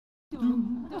It's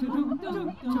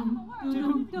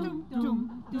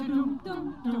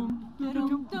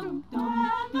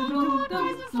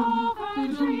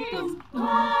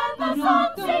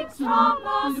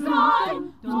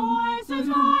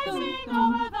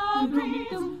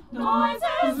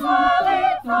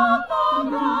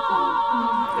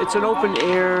an open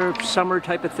air summer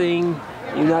type of thing.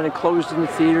 You're not enclosed in the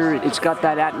theater. It's got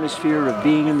that atmosphere of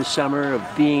being in the summer, of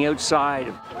being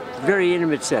outside. Very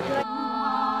intimate setting.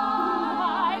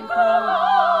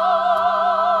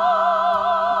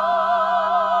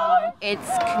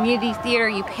 It's community theater.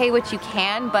 You pay what you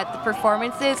can, but the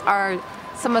performances are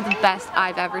some of the best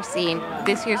I've ever seen.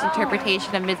 This year's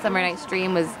interpretation of Midsummer Night's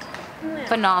Dream was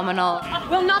phenomenal.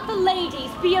 Will not the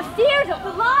ladies be afeard of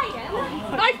the lion?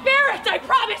 I fear it, I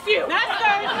promise you!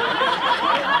 Masters!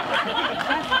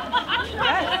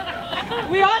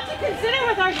 We ought to consider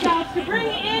with ourselves to bring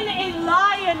in a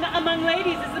lion among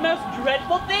ladies is the most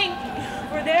dreadful thing,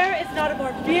 for there is not a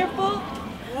more fearful,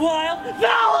 wild,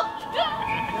 foul!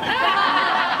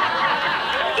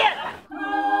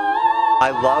 I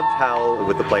loved how,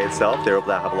 with the play itself, they were able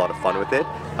to have a lot of fun with it,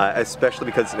 especially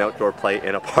because it's an outdoor play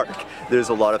in a park. There's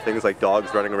a lot of things like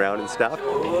dogs running around and stuff.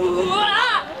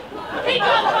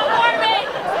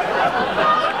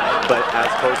 But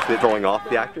as opposed to throwing off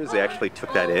the actors, they actually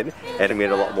took that in, and it made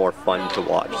it a lot more fun to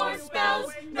watch. More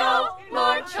spells, no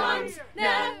more charms,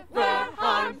 never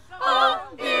harm, all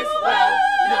is well.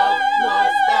 No more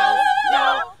spells,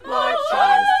 no more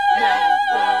charms,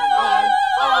 never harm,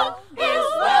 all is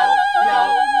well.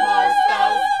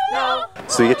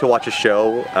 So you get to watch a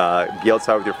show, be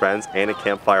outside with your friends, and a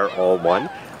campfire all in one.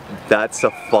 That's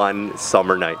a fun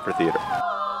summer night for theater.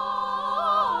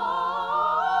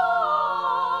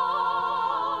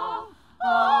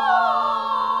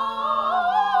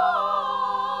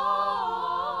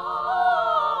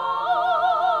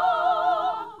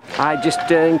 I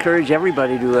just encourage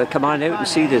everybody to come on out and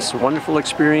see this wonderful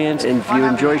experience. And if you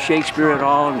enjoy Shakespeare at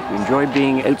all, and if you enjoy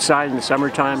being outside in the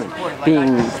summertime and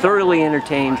being thoroughly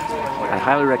entertained, I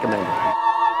highly recommend it.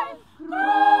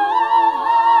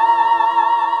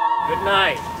 Good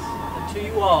night, and to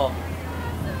you all.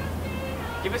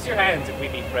 Give us your hands if we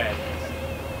be friends.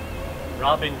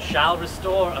 Robin shall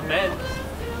restore amends.